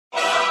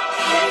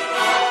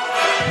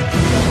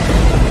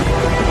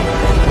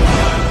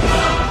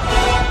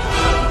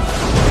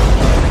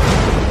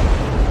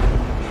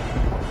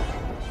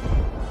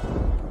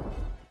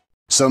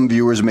Some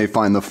viewers may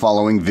find the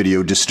following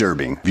video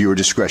disturbing. Viewer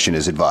discretion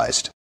is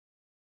advised.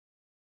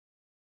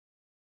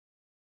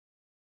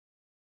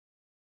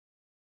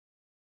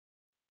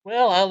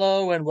 Well,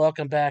 hello and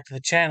welcome back to the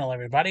channel,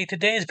 everybody.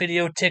 Today's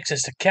video takes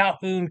us to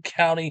Calhoun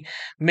County,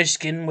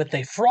 Michigan, with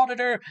a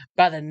frauditor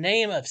by the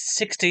name of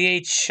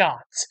 68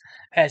 Shots,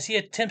 as he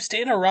attempts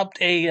to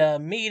interrupt a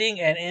meeting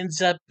and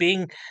ends up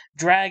being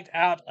dragged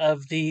out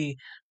of the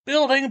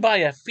building by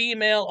a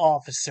female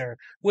officer,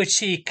 which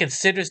he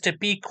considers to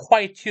be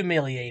quite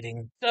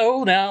humiliating.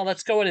 So now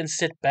let's go ahead and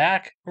sit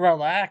back,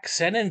 relax,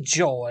 and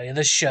enjoy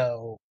the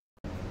show.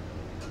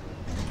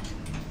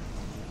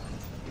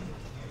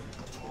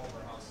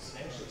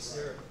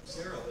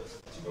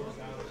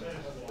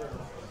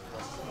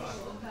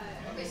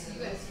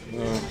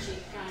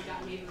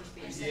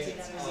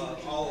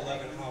 All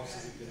 11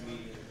 houses have been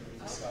meeting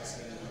and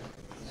discussing.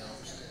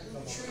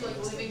 True, like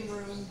living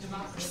room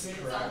democracy.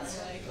 Sounds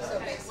like. So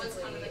what's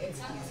kind of the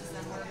consensus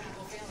then? What are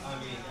people feeling? I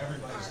mean,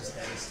 everybody's just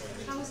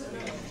devastated. How is it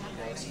really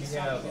happening? We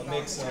have a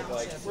mix of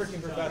like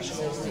working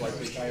professionals and like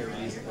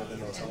retirees that live in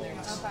those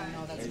homes,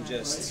 and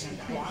just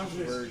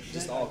we're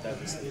just all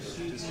devastated.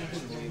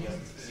 Just believe that,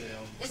 you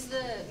know. Is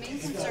the main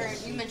concern?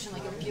 You mentioned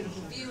like a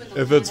beautiful view. And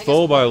the If it's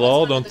full by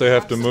law, don't they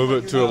have to move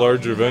it to a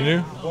larger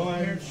venue?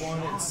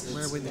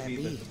 Where would that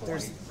be?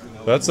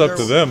 That's up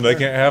to them. They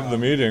can't have the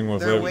meeting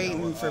with They're it.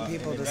 waiting for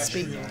people to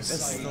speak. This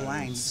is the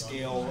line.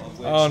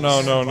 Oh,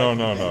 no.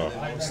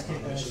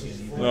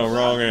 No,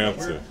 wrong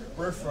answer.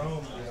 We're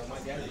from.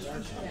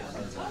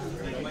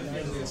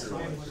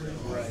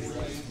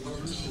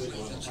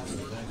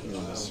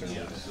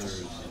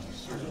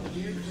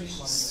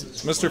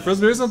 Mr.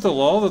 Frisbee, isn't the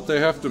law that they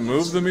have to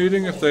move the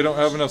meeting if they don't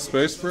have enough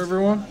space for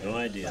everyone? No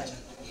idea.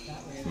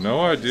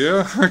 No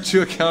idea? Aren't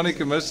you a county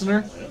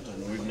commissioner?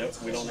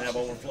 We don't have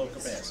overflow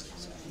capacity.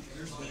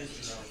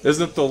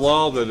 Isn't the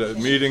law that a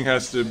meeting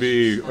has to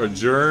be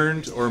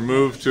adjourned or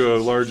moved to a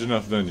large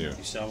enough venue?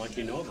 You sound like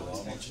you know the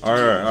law. All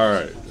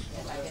right.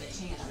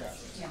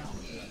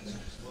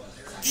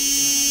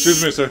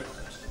 Excuse me, sir.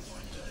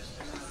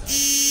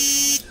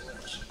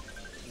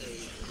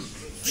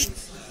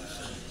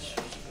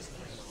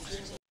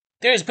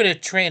 There's been a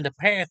trend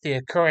apparently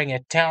occurring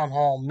at town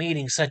hall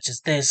meetings such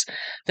as this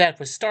that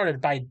was started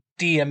by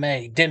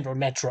DMA, Denver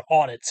Metro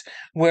Audits,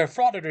 where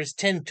frauditors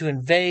tend to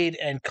invade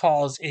and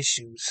cause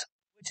issues,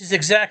 which is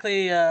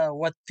exactly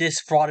what this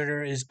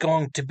frauditor is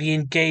going to be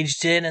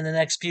engaged in the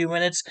next few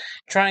minutes,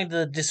 trying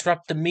to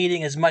disrupt the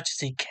meeting as much as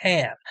he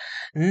can.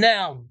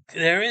 Now,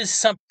 there is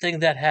something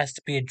that has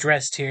to be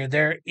addressed here.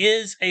 There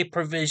is a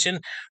provision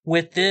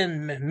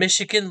within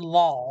Michigan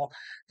law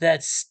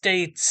that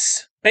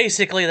states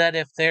basically that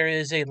if there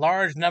is a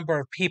large number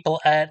of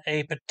people at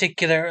a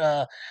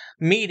particular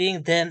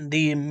meeting, then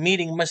the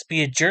meeting must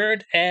be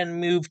adjourned and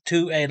moved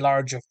to a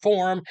larger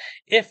forum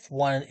if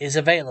one is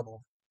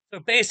available. So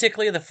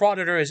basically, the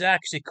frauditor is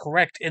actually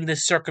correct in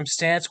this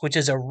circumstance, which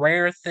is a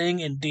rare thing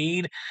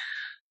indeed.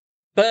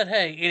 But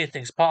hey,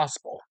 anything's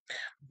possible.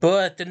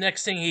 But the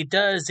next thing he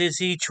does is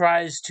he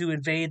tries to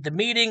invade the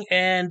meeting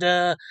and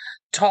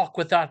talk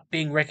without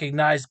being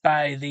recognized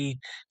by the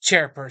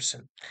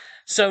chairperson.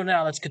 So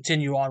now let's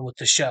continue on with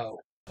the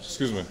show.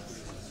 Excuse me. Yep.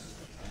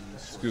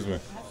 Excuse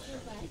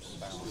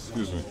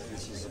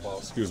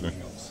me.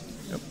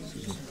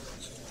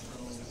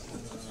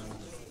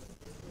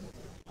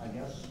 I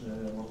guess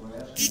what we're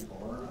asking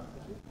for,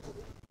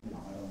 I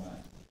don't want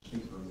to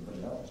speak for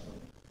everybody else,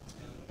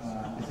 but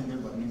I think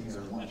everybody in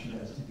here wants you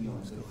guys to be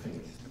on good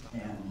faith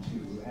and to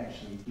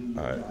actually do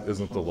your job.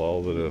 Isn't the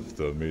law that if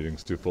the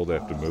meeting's too full, they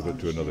have to move it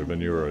to another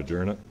venue or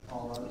adjourn it?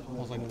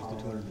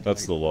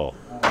 That's the law.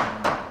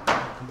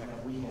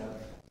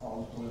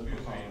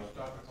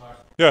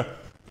 Yeah.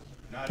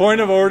 Point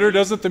of order.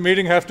 Doesn't the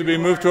meeting have to be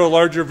moved to a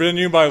larger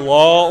venue by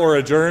law or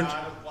adjourned? Does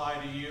not apply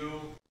to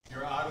you.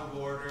 You're out of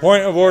order.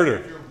 Point of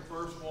order. Your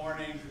first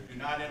warning, do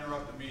not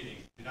interrupt the meeting.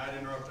 Do not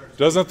interrupt our...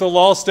 Doesn't the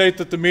law state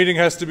that the meeting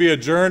has to be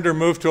adjourned or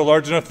moved to a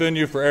large enough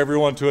venue for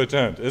everyone to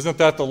attend? Isn't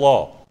that the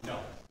law? No.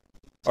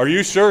 Are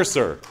you sure,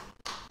 sir?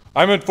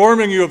 I'm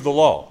informing you of the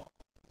law.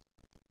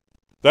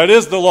 That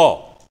is the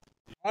law.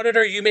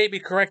 Auditor, you may be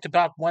correct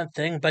about one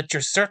thing, but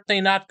you're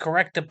certainly not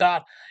correct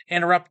about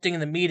interrupting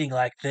the meeting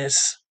like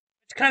this.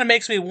 It kind of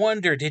makes me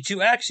wonder, did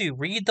you actually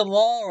read the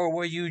law, or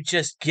were you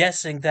just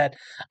guessing that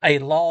a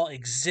law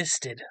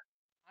existed?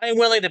 I'm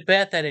willing to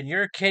bet that in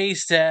your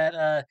case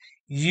that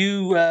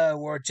you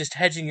were just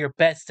hedging your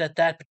bets that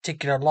that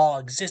particular law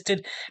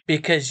existed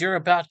because you're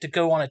about to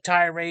go on a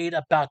tirade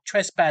about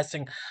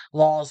trespassing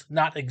laws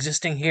not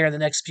existing here in the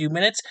next few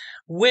minutes,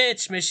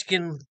 which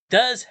Michigan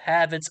does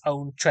have its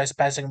own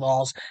trespassing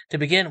laws to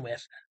begin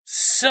with.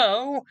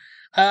 So,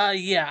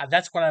 yeah,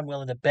 that's what I'm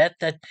willing to bet,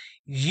 that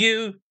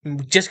you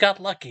just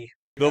got lucky.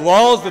 The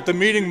law is that the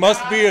meeting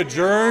must be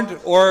adjourned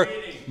or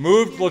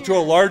moved to a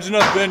large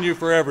enough venue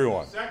for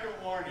everyone. Second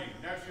warning.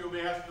 Next you'll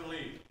be asked to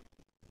leave.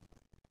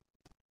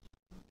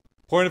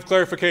 Point of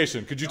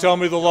clarification. Could you tell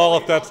me the law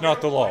if that's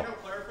not the law? Point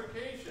of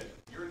clarification.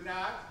 You're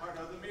not part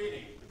of the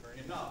meeting.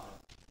 Enough.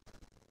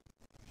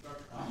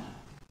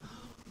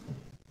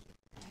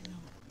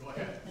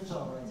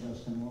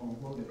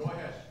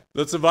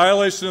 That's a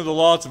violation of the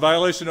law. It's a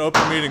violation of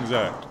Open Meetings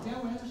Act.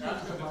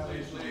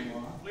 Please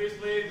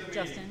leave the meeting.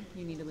 Justin,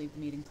 you need to leave the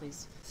meeting,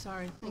 please.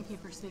 Sorry, thank you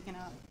for speaking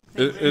up.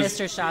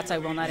 Mr. Schatz, I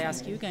will not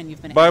ask you again.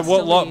 You've been By asked what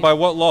to law? leave. By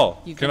what law?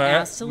 You've Can been I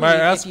asked to leave. may I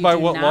ask if by you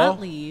do what not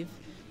law? leave,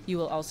 you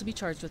will also be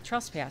charged with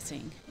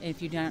trespassing.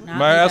 If you do not May I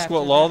leave ask after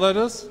what law that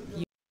is?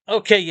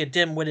 Okay, you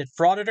dim-witted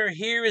frauditor,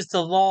 here is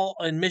the law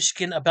in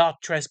Michigan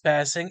about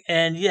trespassing,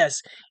 and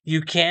yes,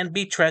 you can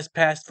be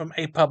trespassed from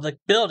a public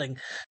building.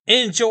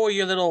 Enjoy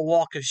your little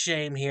walk of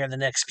shame here in the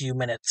next few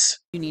minutes.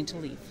 You need to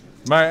leave.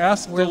 May I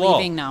ask We're the law?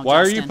 leaving now, Why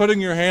are Justin. you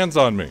putting your hands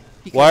on me?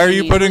 Because Why are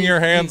you need to putting leave. your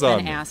hands You've on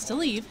been me? asked to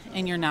leave,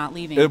 and you're not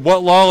leaving.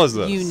 What law is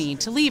this? You need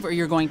to leave, or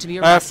you're going to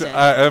be I have to,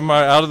 arrested. am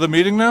I out of the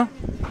meeting now?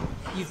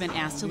 You've been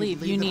asked to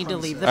leave. You need to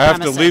leave the I have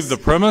premises. to leave the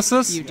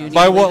premises? You do need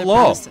By to leave what the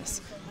law?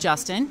 premises.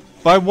 Justin,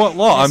 By what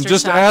law? I'm Mr.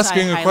 just Schatz,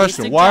 asking I a highly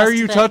question. Why are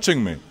suggest you that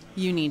touching me?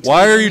 you need to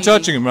Why leave are the you meeting.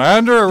 touching me? Am I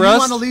under Do you arrest?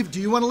 want to leave?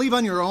 Do you want to leave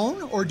on your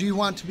own, or do you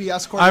want to be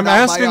escorted I'm out by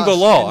asking us the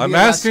law. and I'm be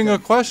asking a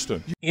arrested?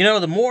 question. You know,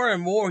 the more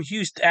and more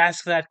you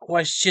ask that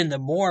question, the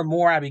more and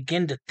more I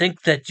begin to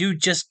think that you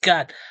just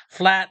got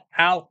flat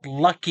out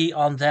lucky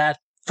on that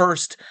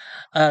first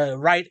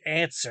right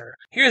answer.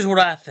 Here's what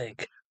I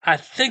think. I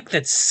think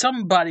that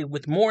somebody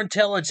with more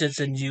intelligence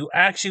than you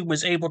actually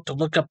was able to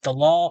look up the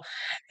law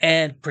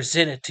and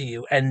present it to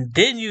you. And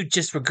then you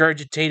just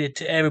regurgitate it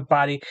to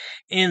everybody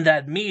in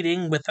that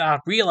meeting without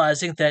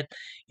realizing that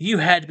you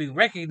had to be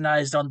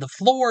recognized on the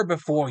floor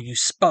before you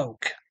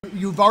spoke.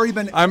 You've already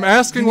been. I'm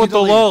asking you what need to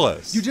the leave. law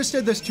is. You just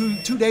did this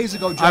two days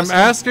ago, I'm Justin.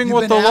 asking You've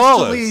what been the asked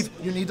law to is.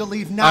 leave. You need to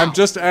leave now. I'm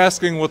just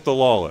asking what the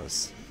law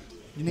is.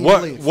 You need to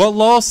leave. What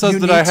law says You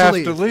that need I to have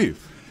leave. to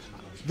leave?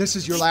 This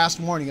is your last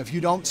warning. If you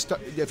don't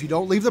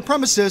leave the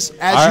premises,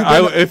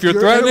 as If you're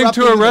threatening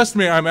to arrest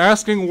me, I'm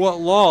asking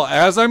what law,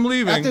 as I'm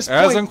leaving, at this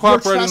as point, I'm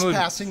cooperating. you're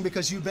trespassing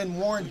because you've been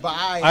warned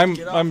by.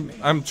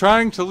 I'm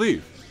trying to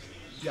leave.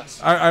 Yes.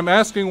 I'm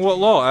asking what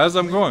law as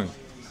I'm going.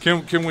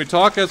 Can we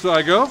talk as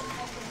I go?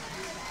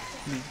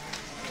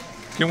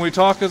 Can we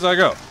talk as I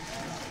go?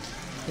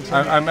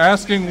 I'm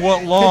asking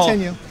what law.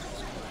 Continue.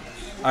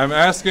 I'm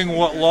asking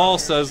what law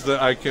says that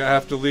I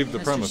have to leave the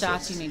Mr. premises.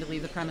 Schatz, you need to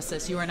leave the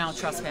premises. You are now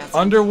trespassing.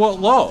 Under what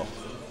law?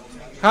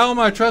 How am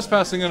I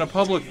trespassing in a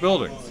public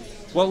building?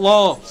 What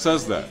law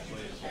says that?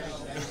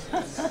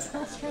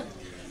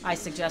 I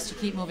suggest you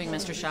keep moving,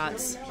 Mr.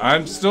 Schatz.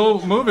 I'm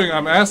still moving.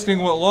 I'm asking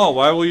what law.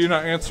 Why will you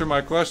not answer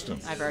my question?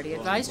 I've already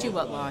advised you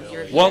what law.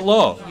 What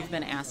law? You've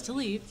been asked to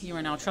leave. You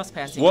are now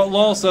trespassing. What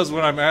law says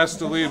when I'm asked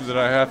to leave that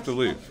I have to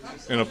leave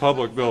in a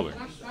public building?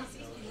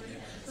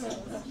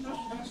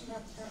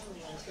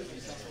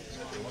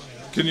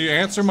 Can you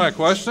answer my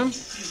question?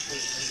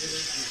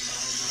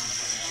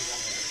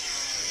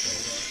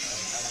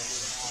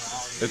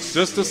 It's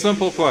just a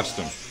simple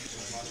question.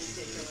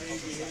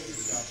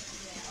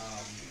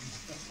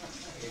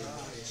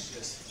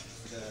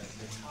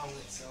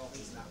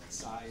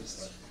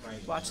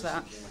 Watch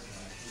that.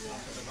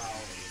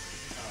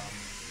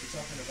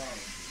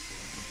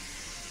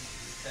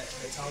 The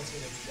town's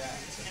going to do that.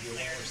 So be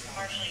aware of stuff.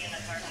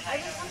 I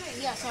was wondering,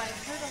 yeah, so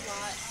I've heard a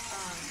lot.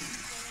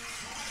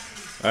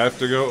 I have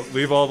to go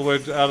leave all the way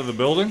out of the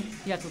building?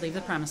 You have to leave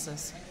the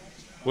premises.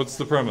 What's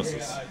the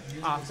premises?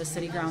 Off the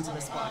city grounds of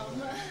this block.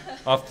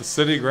 Off the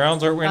city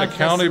grounds? Aren't we in a Of this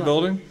county block.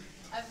 building?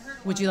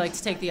 Would you like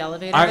to take the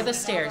elevator or the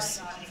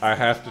stairs? I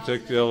have to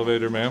take the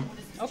elevator, ma'am.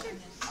 Okay.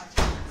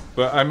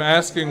 But I'm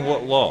asking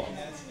what law?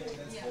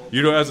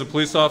 You don't, as a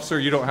police officer,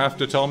 you don't have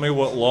to tell me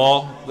what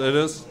law it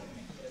is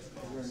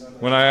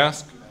when I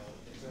ask?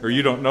 Or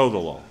you don't know the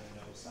law?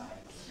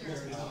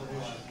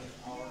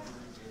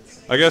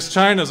 I guess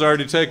China's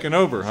already taken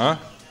over, huh?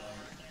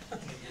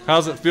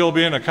 How's it feel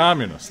being a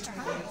communist?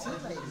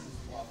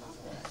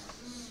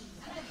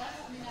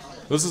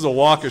 This is a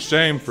walk of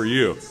shame for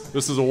you.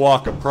 This is a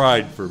walk of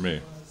pride for me.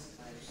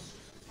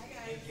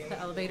 The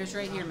elevator's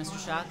right here,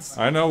 Mr. Schatz.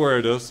 I know where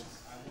it is.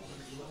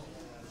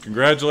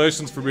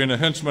 Congratulations for being a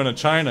henchman of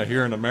China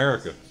here in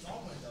America.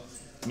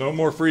 No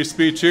more free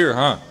speech here,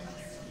 huh?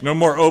 No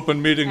more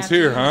open meetings After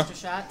here, you, huh? Mr.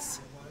 Schatz.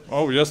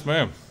 Oh, yes,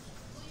 ma'am.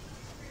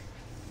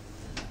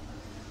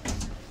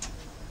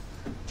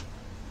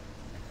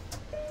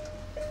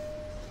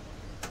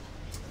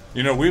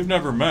 You know, we've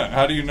never met.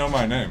 How do you know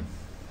my name?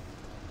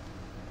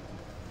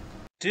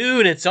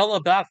 Dude, it's all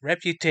about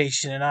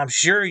reputation, and I'm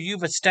sure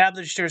you've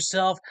established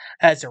yourself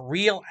as a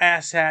real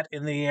asshat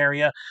in the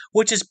area,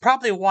 which is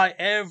probably why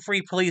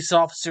every police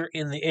officer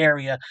in the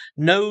area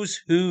knows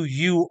who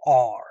you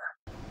are.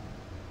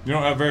 You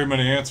don't have very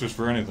many answers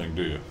for anything,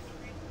 do you?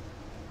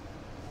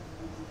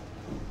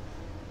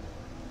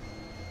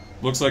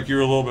 Looks like you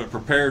were a little bit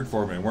prepared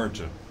for me, weren't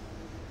you?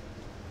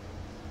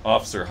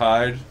 Officer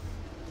Hyde,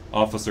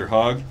 Officer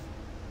Hug.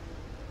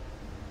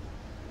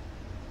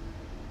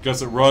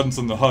 Guess it runs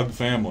in the Hug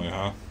family,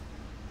 huh? A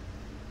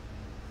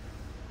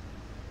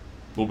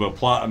little bit of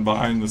plotting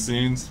behind the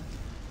scenes.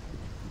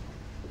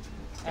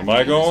 Am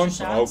I going?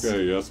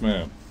 Okay, yes,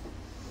 ma'am.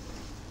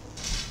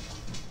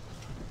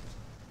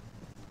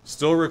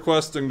 Still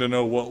requesting to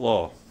know what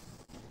law.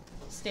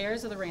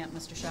 stairs or the ramp,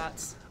 Mr.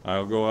 Schatz?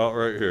 I'll go out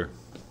right here.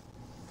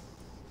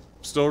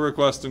 Still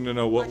requesting to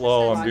know what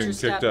law I'm Watch getting your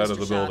step, kicked out of Mr.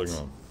 the building Schatz.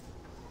 on.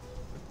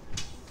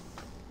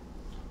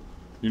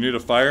 You need a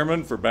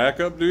fireman for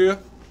backup, do you?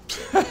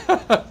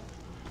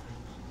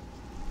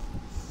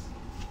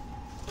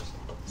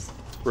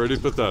 Pretty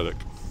pathetic.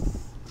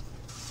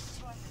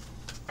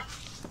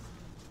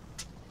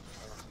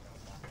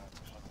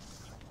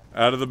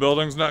 Out of the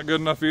building's not good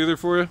enough either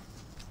for you?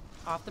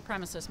 Off the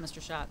premises,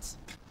 Mr. Schatz.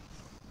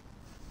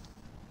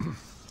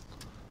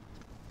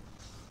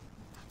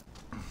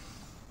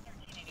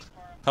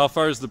 How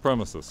far is the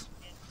premises?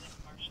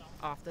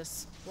 Off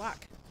this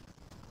block.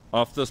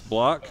 Off this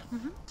block?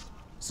 Mm-hmm.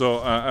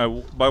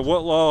 So by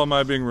what law am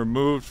I being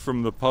removed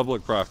from the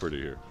public property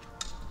here?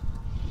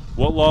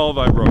 What law have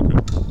I broken?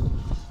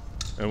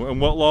 And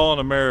what law in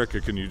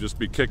America can you just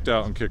be kicked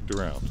out and kicked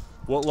around?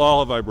 What law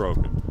have I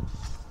broken?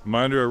 Am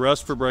I under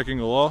arrest for breaking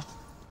the law?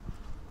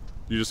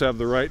 You just have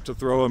the right to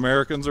throw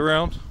Americans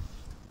around?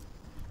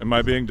 Am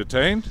I being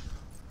detained?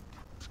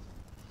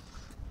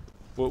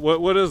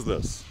 What is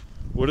this?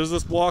 What is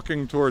this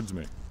walking towards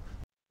me?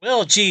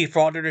 Well, gee,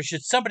 Frauditor,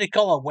 should somebody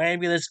call a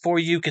ambulance for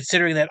you,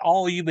 considering that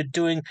all you've been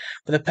doing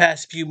for the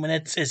past few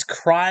minutes is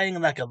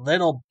crying like a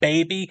little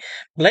baby,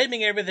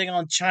 blaming everything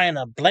on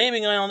China,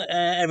 blaming on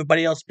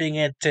everybody else being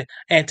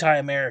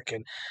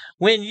anti-American,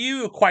 when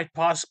you quite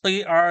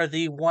possibly are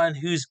the one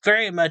who's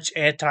very much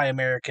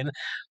anti-American?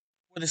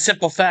 Well, the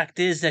simple fact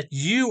is that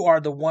you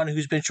are the one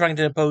who's been trying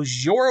to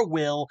impose your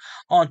will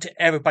onto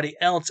everybody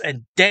else,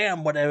 and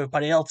damn what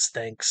everybody else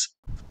thinks.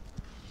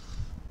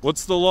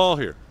 What's the law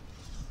here?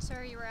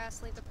 Sir, you were asked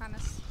to leave the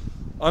premise.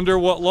 Under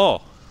what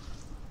law?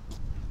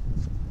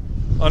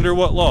 Under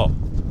what law?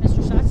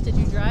 Mr. Schatz, did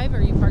you drive or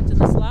are you parked in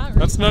this lot?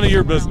 That's none of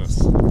your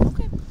business.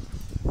 Okay.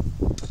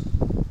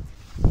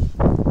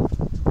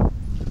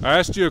 I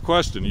asked you a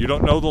question. You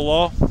don't know the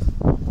law?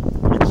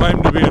 You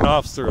claim to be an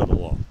officer of the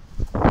law.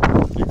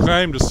 You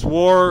claim to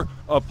swore,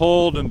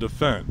 uphold, and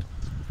defend.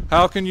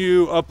 How can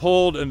you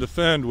uphold and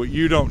defend what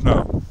you don't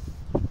know?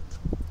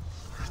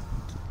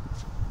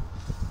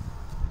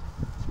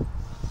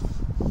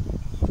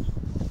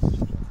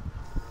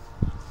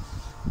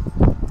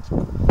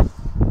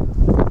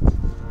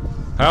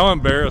 How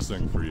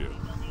embarrassing for you.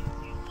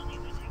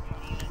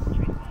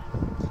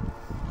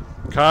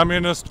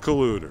 Communist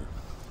colluder.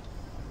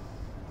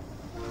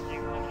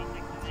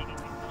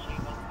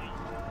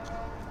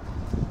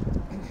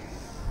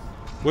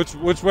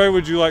 Which way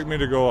would you like me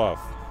to go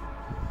off?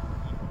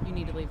 You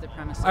need to leave the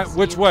premises.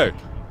 Which way?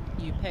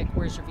 You pick.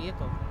 Where's your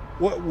vehicle?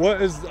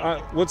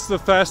 What's the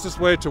fastest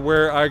way to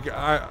where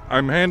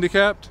I'm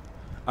handicapped?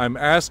 I'm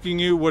asking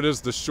you what is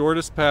the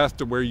shortest path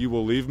to where you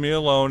will leave me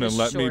alone and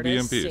let me be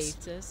in peace.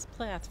 The safest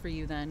path for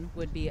you then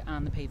would be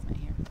on the pavement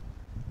here.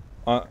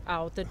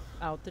 Out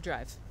the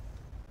drive.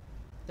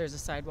 There's a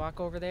sidewalk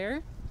over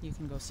there. You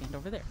can go stand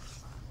over there.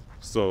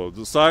 So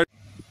the side.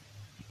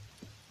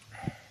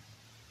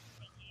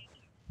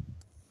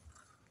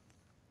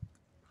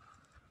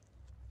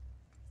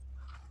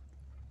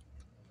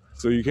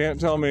 So you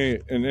can't tell me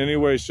in any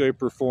way,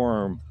 shape, or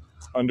form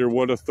under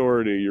what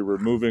authority you're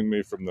removing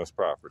me from this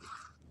property.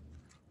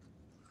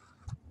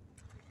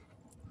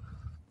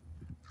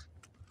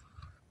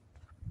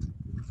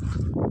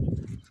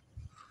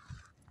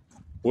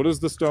 What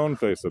is the stone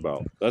face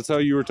about? That's how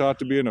you were taught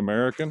to be an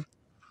American?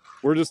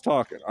 We're just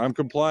talking. I'm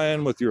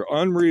complying with your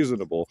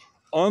unreasonable,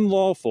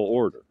 unlawful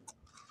order.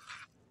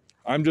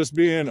 I'm just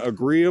being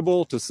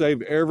agreeable to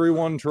save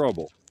everyone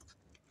trouble.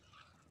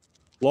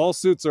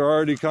 Lawsuits are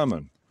already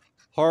coming.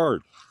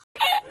 Hard.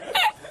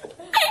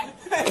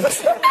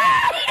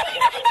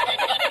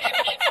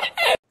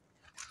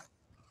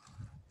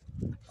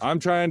 I'm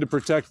trying to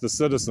protect the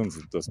citizens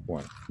at this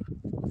point.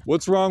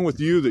 What's wrong with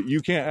you that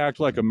you can't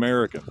act like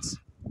Americans?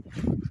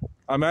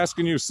 I'm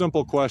asking you a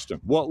simple question.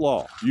 What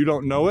law? You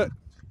don't know it?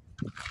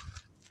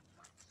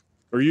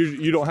 Or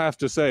you don't have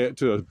to say it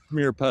to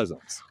mere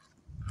peasants?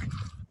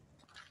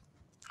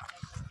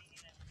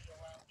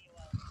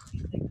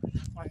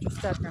 Watch your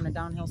step. You're on a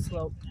downhill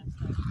slope.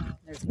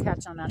 There's a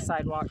catch on that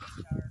sidewalk.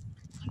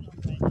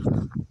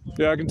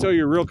 Yeah, I can tell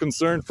you're real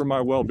concerned for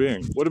my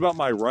well-being. What about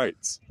my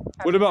rights?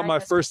 What about my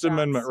First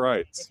Amendment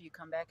rights? If you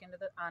come back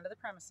onto the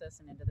premises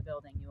and into the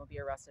building, you will be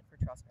arrested for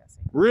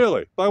trespassing.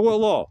 Really? By what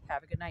law?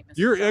 Have a good night, Mr.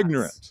 You're Schatz.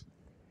 ignorant.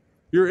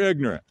 You're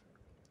ignorant.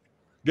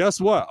 Guess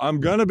what?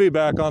 I'm going to be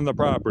back on the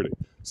property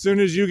as soon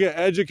as you get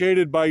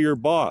educated by your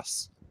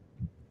boss.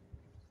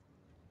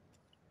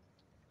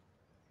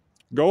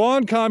 Go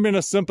on,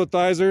 communist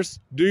sympathizers.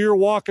 Do your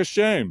walk of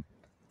shame.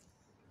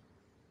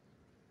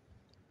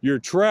 You're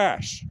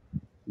trash.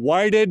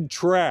 Whited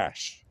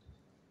trash.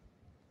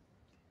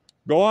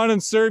 Go on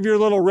and serve your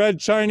little red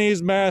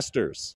Chinese masters.